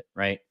CrossFit,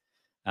 right?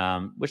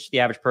 Which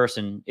the average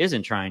person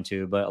isn't trying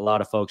to, but a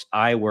lot of folks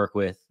I work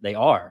with, they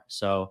are.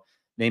 So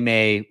they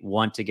may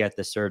want to get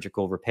the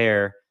surgical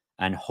repair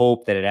and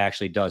hope that it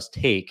actually does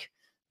take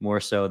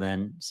more so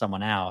than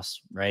someone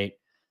else, right?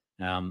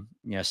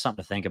 Something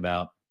to think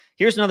about.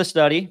 Here's another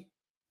study.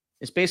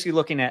 It's basically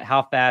looking at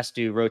how fast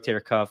do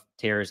rotator cuff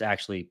tears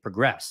actually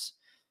progress.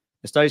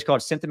 The study is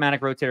called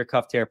Symptomatic Rotator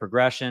Cuff Tear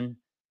Progression.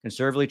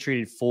 Conservatively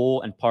treated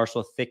full and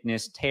partial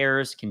thickness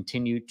tears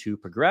continue to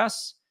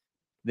progress.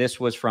 This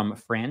was from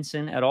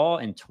Franson et al.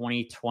 In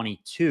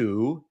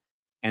 2022.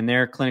 And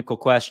their clinical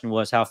question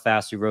was, how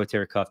fast do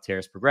rotator cuff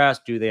tears progress?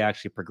 Do they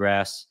actually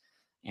progress?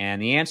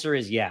 And the answer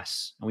is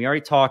yes. And we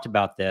already talked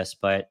about this,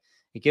 but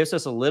it gives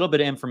us a little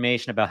bit of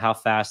information about how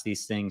fast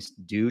these things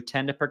do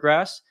tend to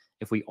progress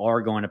if we are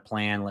going to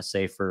plan, let's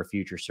say, for a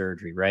future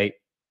surgery, right?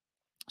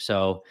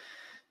 So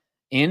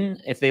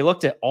if they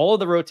looked at all of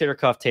the rotator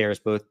cuff tears,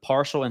 both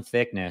partial and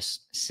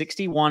thickness,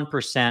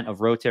 61% of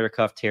rotator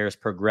cuff tears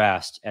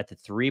progressed at the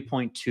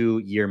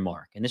 3.2 year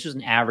mark. And this was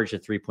an average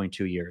of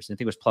 3.2 years. I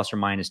think it was plus or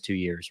minus 2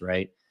 years,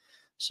 right?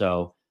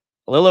 So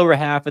a little over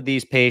half of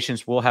these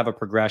patients will have a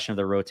progression of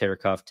the rotator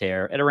cuff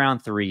tear at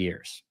around 3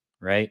 years,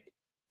 right?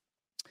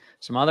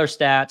 Some other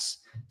stats,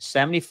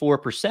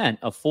 74%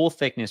 of full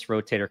thickness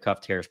rotator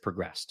cuff tears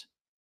progressed,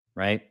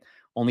 right?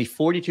 Only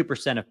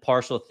 42% of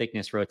partial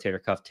thickness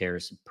rotator cuff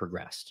tears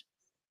progressed.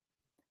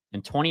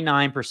 And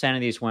 29%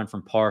 of these went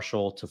from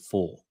partial to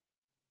full,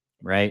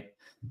 right?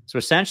 So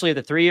essentially at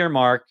the 3 year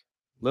mark,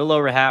 a little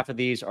over half of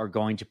these are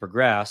going to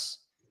progress,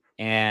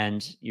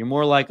 and you're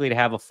more likely to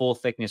have a full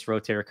thickness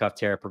rotator cuff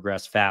tear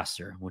progress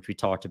faster, which we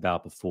talked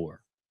about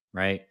before,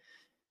 right?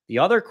 The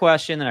other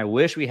question that I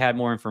wish we had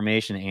more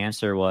information to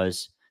answer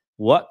was,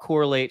 what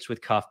correlates with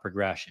cuff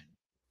progression?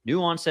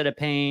 New onset of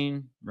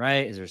pain,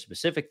 right? Is there a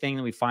specific thing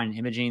that we find in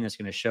imaging that's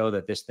going to show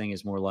that this thing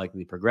is more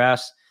likely to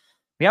progress?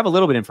 We have a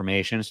little bit of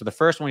information. So the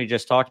first one you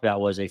just talked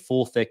about was a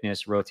full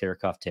thickness rotator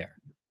cuff tear.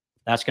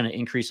 That's going to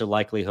increase the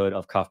likelihood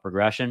of cuff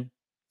progression,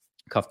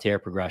 cuff tear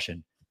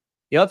progression.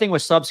 The other thing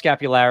was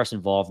subscapularis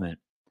involvement.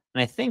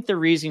 And I think the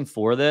reason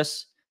for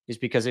this is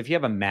because if you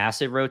have a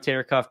massive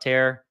rotator cuff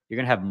tear, you're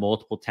going to have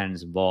multiple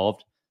tendons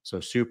involved. So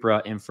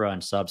supra, infra,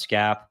 and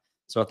subscap.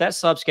 So if that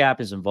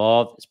subscap is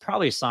involved, it's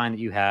probably a sign that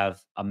you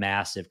have a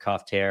massive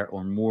cuff tear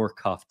or more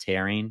cuff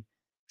tearing,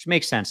 which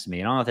makes sense to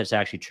me. I don't know if that's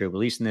actually true, but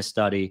at least in this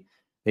study,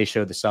 they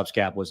showed the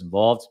subscap was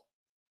involved.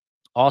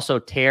 Also,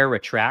 tear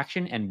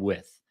retraction and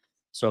width.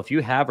 So if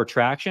you have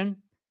retraction,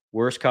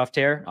 worse cuff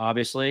tear,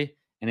 obviously.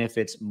 And if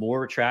it's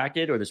more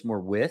retracted or there's more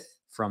width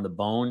from the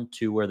bone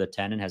to where the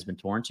tendon has been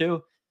torn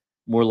to,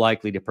 more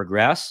likely to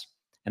progress.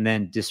 And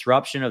then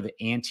disruption of the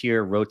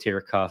anterior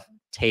rotator cuff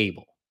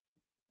cable,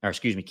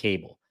 which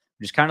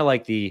is kind of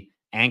like the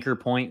anchor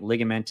point,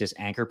 ligamentous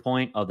anchor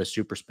point of the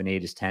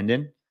supraspinatus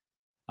tendon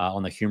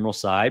on the humeral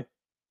side.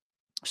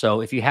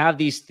 So if you have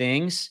these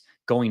things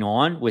going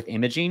on with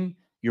imaging,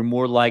 you're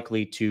more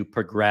likely to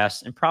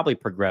progress and probably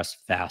progress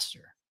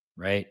faster,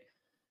 right?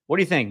 What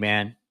do you think,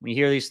 man? When you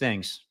hear these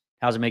things,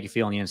 how does it make you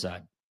feel on the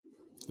inside?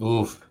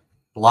 Oof,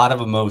 a lot of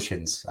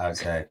emotions, I would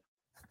say.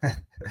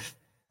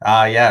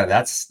 Yeah,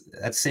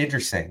 that's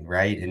interesting,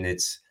 right? And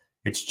it's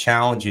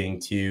challenging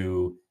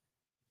to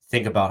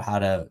think about how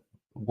to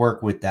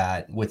work with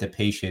that with a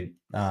patient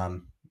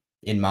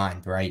in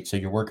mind, right? So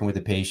you're working with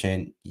a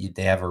patient,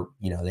 they have an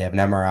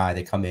MRI,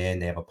 they come in,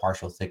 they have a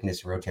partial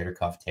thickness rotator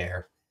cuff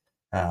tear.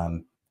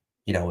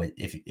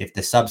 If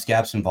the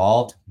subscap's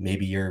involved,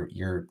 maybe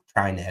you're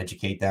trying to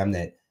educate them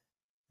that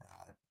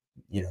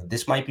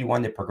this might be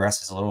one that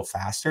progresses a little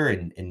faster,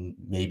 and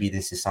maybe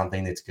this is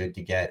something that's good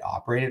to get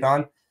operated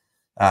on.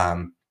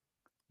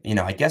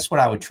 I guess what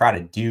I would try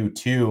to do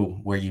too,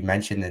 where you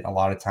mentioned that a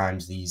lot of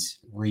times these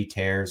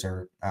re-tears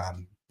or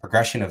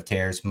progression of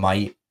tears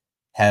might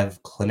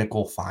have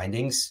clinical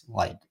findings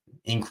like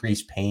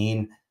increased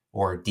pain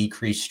or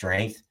decreased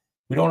strength.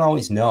 We don't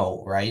always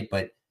know, right?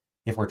 But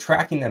if we're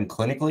tracking them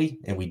clinically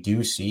and we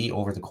do see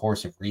over the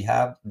course of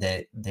rehab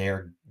that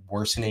they're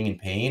worsening in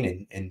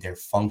pain and their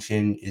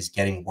function is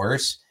getting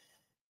worse,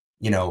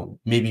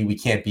 maybe we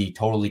can't be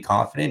totally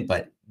confident,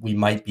 but we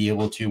might be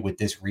able to, with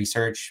this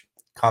research,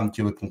 come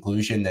to a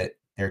conclusion that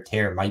their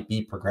tear might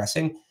be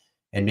progressing.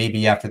 And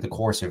maybe after the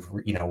course of,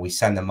 we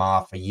send them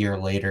off a year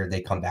later, they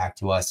come back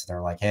to us and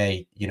they're like,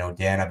 hey,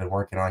 Dan, I've been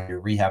working on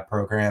your rehab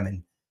program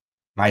and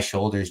my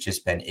shoulder's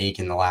just been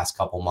aching the last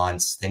couple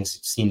months. Things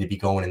seem to be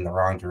going in the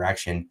wrong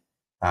direction.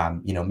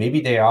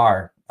 Maybe they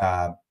are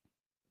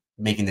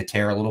making the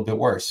tear a little bit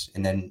worse.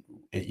 And then,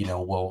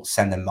 we'll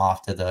send them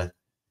off to the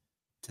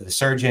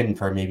surgeon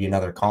for maybe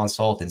another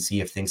consult and see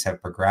if things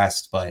have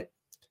progressed. But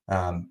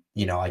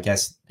I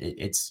guess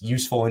it's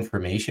useful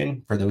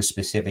information for those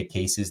specific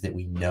cases that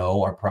we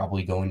know are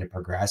probably going to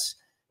progress.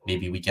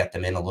 Maybe we get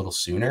them in a little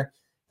sooner.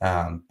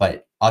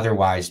 But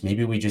otherwise,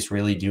 maybe we just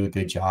really do a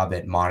good job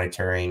at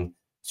monitoring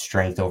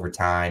strength over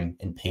time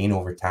and pain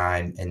over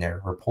time and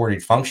their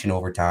reported function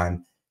over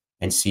time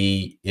and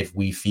see if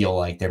we feel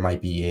like there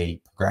might be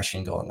a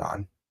progression going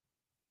on.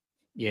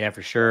 Yeah,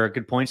 for sure.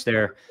 Good points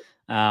there.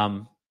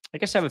 I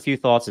guess I have a few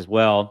thoughts as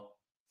well.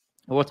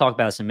 We'll talk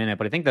about this in a minute,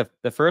 but I think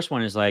the first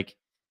one is like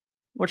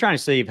we're trying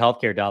to save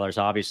healthcare dollars,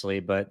 obviously,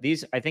 but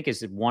these I think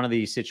is one of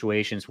these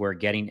situations where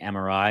getting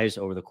MRIs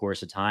over the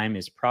course of time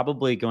is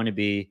probably going to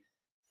be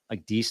a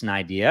decent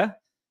idea.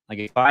 Like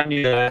if I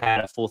knew that I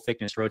had a full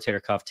thickness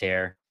rotator cuff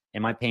tear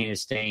and my pain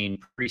is staying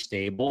pretty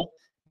stable,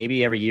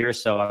 maybe every year or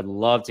so, I would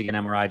love to get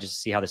an MRI just to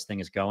see how this thing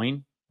is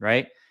going.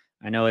 Right.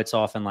 I know it's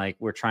often like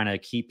we're trying to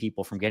keep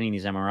people from getting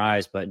these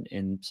MRIs, but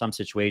in some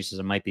situations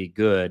it might be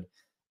good.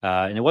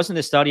 And it wasn't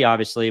this study,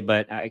 obviously,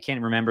 but I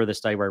can't remember the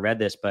study where I read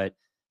this. But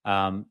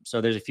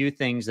so there's a few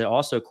things that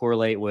also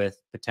correlate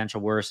with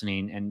potential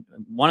worsening. And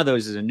one of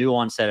those is a new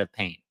onset of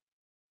pain.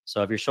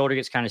 So if your shoulder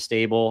gets kind of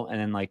stable and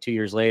then like 2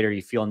 years later,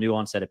 you feel a new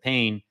onset of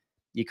pain,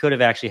 you could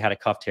have actually had a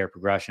cuff tear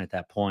progression at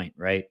that point,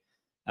 right?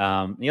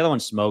 The other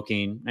one's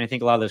smoking. And I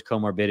think a lot of those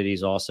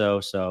comorbidities also.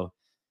 So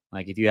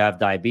like if you have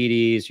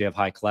diabetes, you have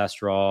high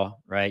cholesterol,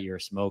 right? You're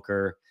a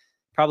smoker,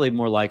 probably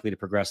more likely to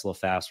progress a little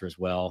faster as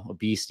well.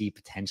 Obesity,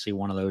 potentially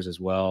one of those as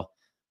well.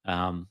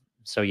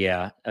 So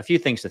yeah, a few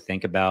things to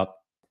think about.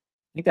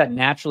 I think that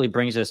naturally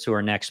brings us to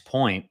our next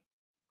point.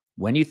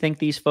 When do you think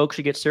these folks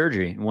should get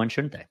surgery and when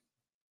shouldn't they?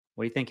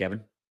 What do you think,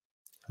 Evan?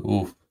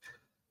 Ooh,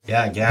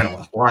 yeah, again,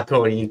 a lot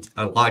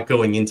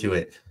going into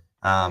it.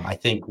 I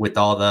think with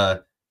all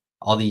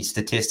the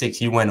statistics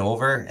you went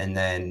over, and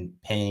then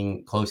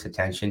paying close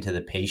attention to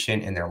the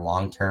patient and their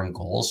long-term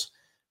goals,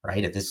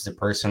 right? If this is a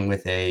person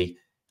with a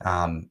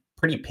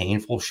pretty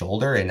painful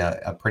shoulder and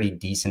a pretty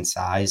decent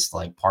size,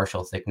 like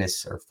partial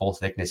thickness or full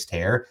thickness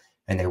tear,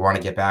 and they want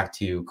to get back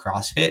to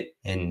CrossFit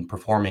and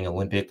performing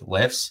Olympic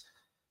lifts,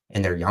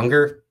 and they're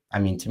younger, I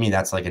mean, to me,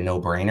 that's like a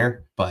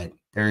no-brainer. But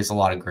there is a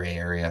lot of gray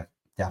area,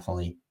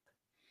 definitely.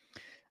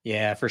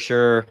 Yeah, for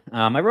sure.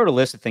 I wrote a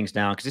list of things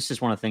down because this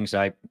is one of the things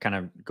I kind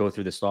of go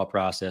through this thought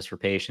process for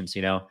patients.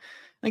 I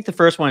think the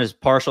first one is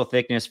partial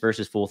thickness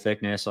versus full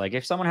thickness. Like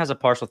if someone has a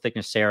partial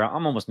thickness tear,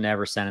 I'm almost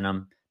never sending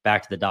them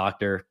back to the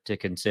doctor to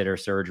consider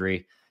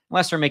surgery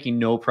unless they're making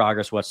no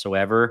progress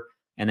whatsoever.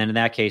 And then in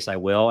that case, I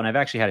will. And I've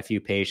actually had a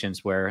few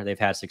patients where they've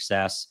had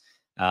success.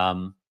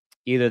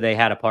 Either they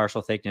had a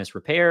partial thickness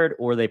repaired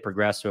or they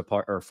progressed to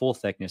or full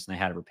thickness and they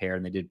had it repaired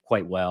and they did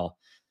quite well.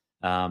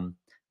 I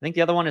think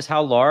the other one is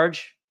how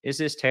large is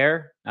this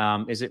tear?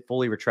 Is it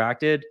fully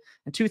retracted?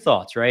 And two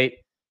thoughts, right?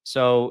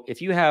 So if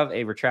you have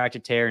a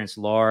retracted tear and it's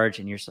large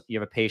and you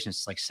have a patient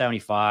that's like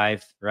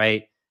 75,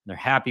 right? And they're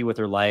happy with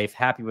their life,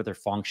 happy with their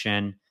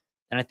function.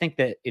 And I think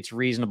that it's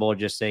reasonable to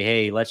just say,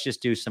 hey, let's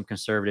just do some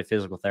conservative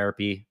physical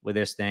therapy with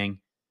this thing.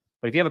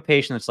 But if you have a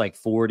patient that's like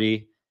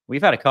 40,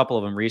 we've had a couple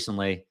of them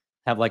recently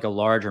have like a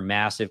large or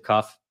massive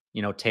cuff,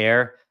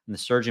 tear, and the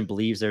surgeon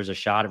believes there's a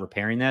shot of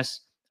repairing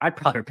this, I'd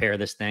probably repair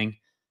this thing.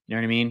 You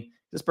know what I mean?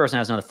 This person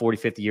has another 40,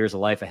 50 years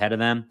of life ahead of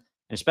them.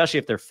 And especially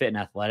if they're fit and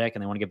athletic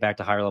and they want to get back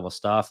to higher level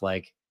stuff,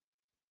 like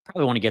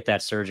probably want to get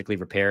that surgically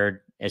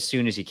repaired as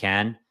soon as you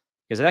can.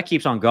 Because if that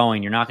keeps on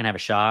going, you're not going to have a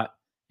shot.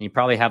 And you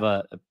probably have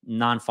a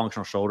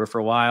non-functional shoulder for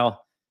a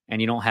while. And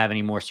you don't have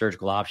any more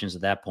surgical options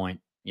at that point.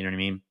 You know what I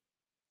mean?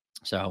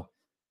 So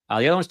the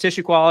other one's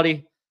tissue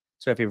quality.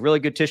 So if you have really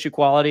good tissue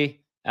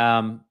quality,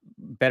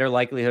 better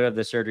likelihood of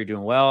the surgery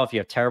doing well. If you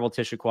have terrible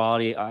tissue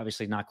quality,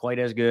 obviously not quite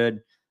as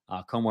good.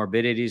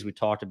 Comorbidities, we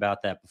talked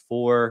about that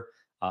before.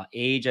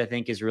 Age, I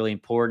think, is really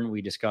important.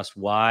 We discussed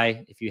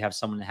why. If you have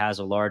someone that has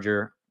a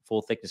larger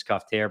full thickness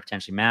cuff tear,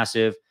 potentially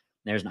massive,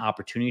 there's an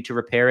opportunity to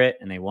repair it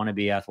and they want to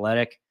be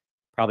athletic,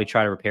 probably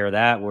try to repair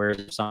that. Whereas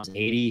if someone's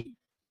 80,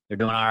 they're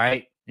doing all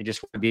right. They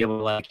just want to be able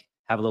to like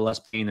have a little less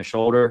pain in the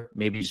shoulder.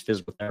 Maybe just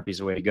physical therapy is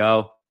the way to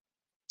go.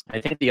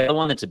 I think the other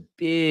one that's a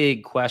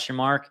big question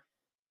mark,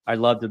 I'd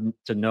love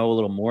to know a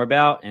little more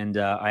about. And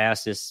I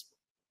asked this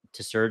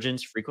to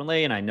surgeons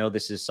frequently, and I know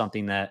this is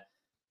something that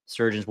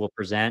surgeons will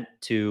present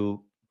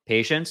to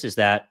patients, is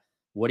that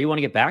what do you want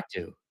to get back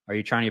to? Are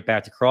you trying to get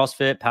back to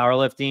CrossFit,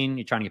 powerlifting?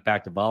 You trying to get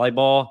back to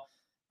volleyball?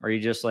 Or are you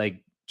just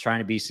like trying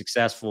to be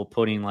successful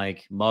putting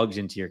like mugs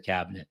into your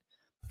cabinet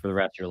for the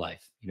rest of your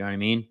life? You know what I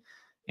mean?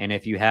 And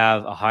if you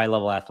have a high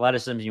level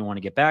athleticism you want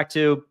to get back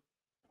to,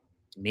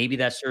 maybe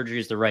that surgery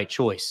is the right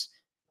choice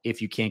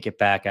if you can't get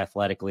back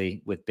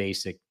athletically with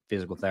basic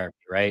physical therapy,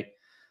 right?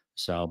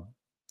 So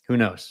who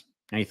knows?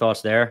 Any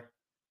thoughts there?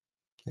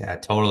 Yeah,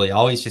 totally.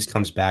 Always just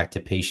comes back to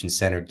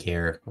patient-centered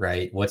care,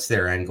 right? What's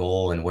their end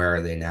goal and where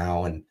are they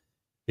now? And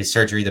is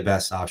surgery the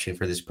best option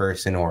for this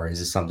person, or is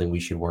this something we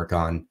should work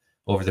on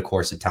over the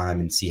course of time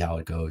and see how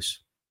it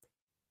goes?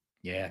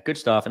 Yeah, good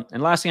stuff.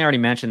 And last thing, I already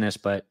mentioned this,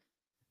 but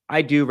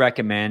I do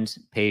recommend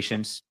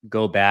patients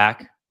go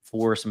back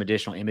for some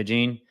additional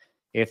imaging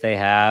if they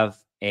have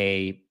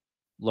a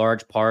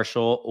large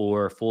partial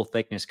or full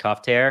thickness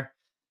cuff tear.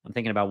 I'm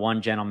thinking about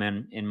one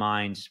gentleman in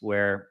mind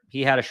where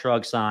he had a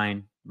shrug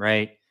sign,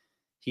 right?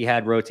 He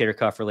had rotator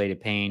cuff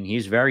related pain.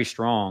 He's very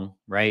strong,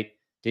 right?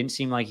 Didn't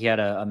seem like he had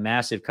a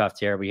massive cuff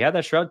tear, but he had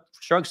that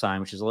shrug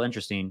sign, which is a little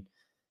interesting.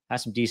 Had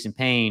some decent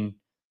pain.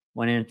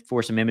 Went in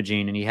for some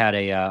imaging, and he had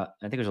I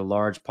think it was a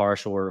large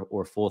partial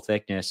or full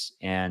thickness,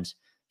 and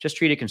just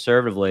treated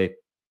conservatively.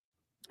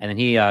 And then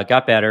he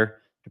got better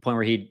to the point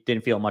where he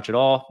didn't feel much at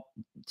all.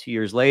 2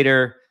 years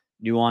later,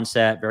 new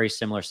onset, very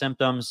similar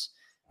symptoms.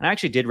 And I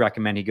actually did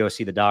recommend he go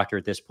see the doctor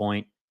at this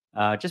point,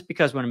 just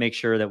because we want to make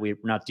sure that we're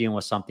not dealing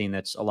with something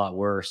that's a lot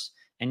worse.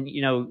 And,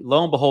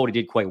 lo and behold, he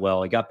did quite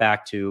well. He got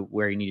back to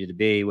where he needed to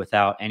be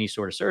without any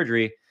sort of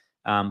surgery.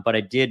 But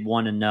I did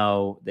want to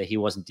know that he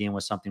wasn't dealing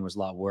with something that was a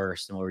lot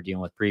worse than what we were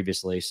dealing with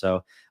previously.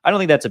 So I don't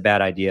think that's a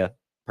bad idea,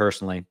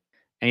 personally.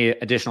 Any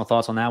additional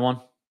thoughts on that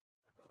one?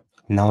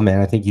 No,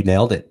 man, I think you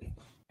nailed it.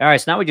 All right,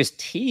 so now we just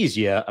tease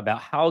you about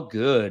how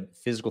good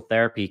physical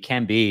therapy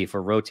can be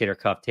for rotator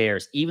cuff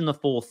tears, even the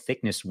full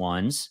thickness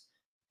ones.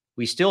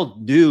 We still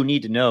do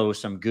need to know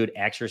some good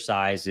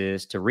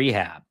exercises to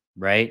rehab,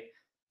 right?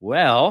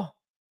 Well,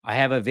 I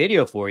have a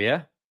video for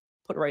you.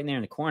 Put it right in there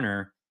in the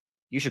corner.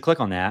 You should click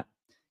on that.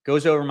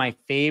 Goes over my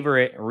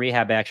favorite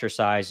rehab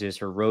exercises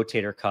for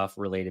rotator cuff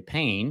related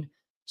pain,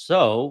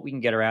 so we can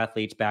get our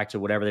athletes back to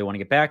whatever they want to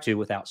get back to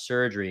without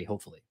surgery,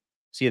 hopefully.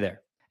 See you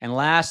there. And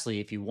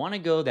lastly, if you want to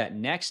go that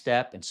next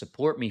step and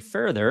support me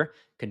further,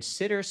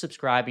 consider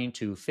subscribing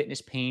to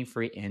Fitness Pain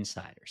Free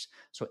Insiders.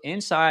 So,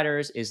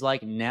 Insiders is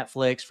like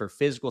Netflix for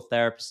physical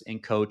therapists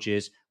and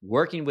coaches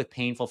working with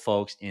painful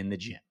folks in the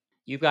gym.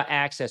 You've got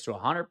access to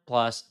 100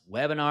 plus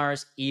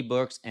webinars,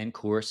 ebooks, and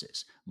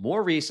courses.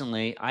 More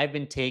recently, I've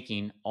been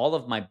taking all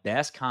of my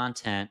best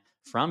content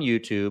from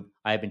YouTube.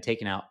 I've been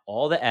taking out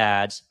all the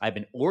ads. I've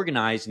been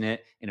organizing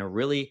it in a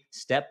really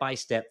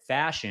step-by-step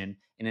fashion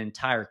in an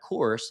entire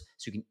course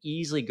so you can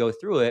easily go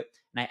through it.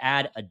 And I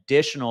add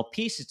additional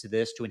pieces to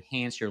this to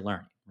enhance your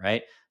learning,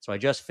 right? So I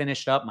just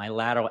finished up my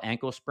lateral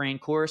ankle sprain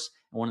course.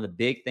 And one of the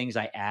big things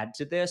I add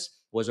to this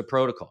was a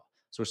protocol.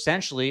 So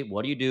essentially,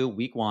 what do you do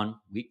week 1,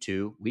 week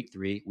 2, week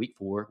 3, week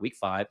 4, week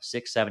 5,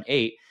 6, 7,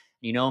 8?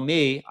 You know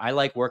me, I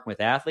like working with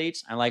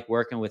athletes. I like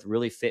working with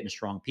really fit and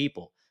strong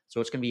people.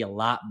 So it's going to be a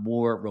lot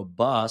more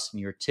robust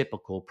than your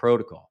typical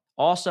protocol.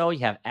 Also, you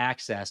have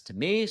access to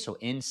me. So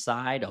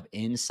inside of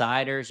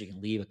Insiders, you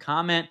can leave a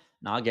comment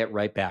and I'll get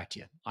right back to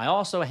you. I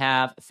also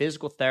have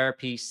physical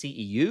therapy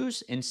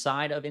CEUs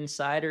inside of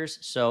Insiders.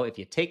 So if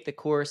you take the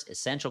course,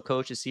 Essential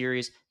Coaches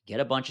Series, get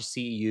a bunch of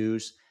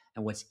CEUs.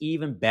 And what's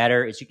even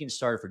better is you can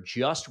start for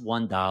just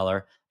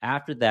 $1.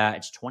 After that,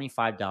 it's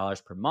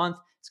 $25 per month.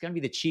 It's going to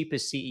be the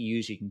cheapest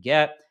CEUs you can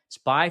get. It's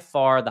by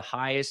far the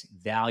highest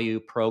value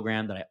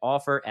program that I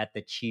offer at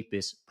the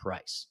cheapest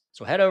price.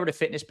 So head over to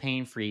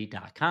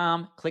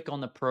fitnesspainfree.com, click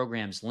on the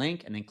program's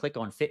link, and then click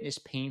on Fitness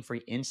Pain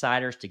Free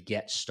Insiders to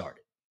get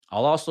started.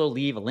 I'll also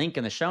leave a link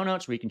in the show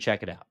notes where you can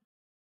check it out.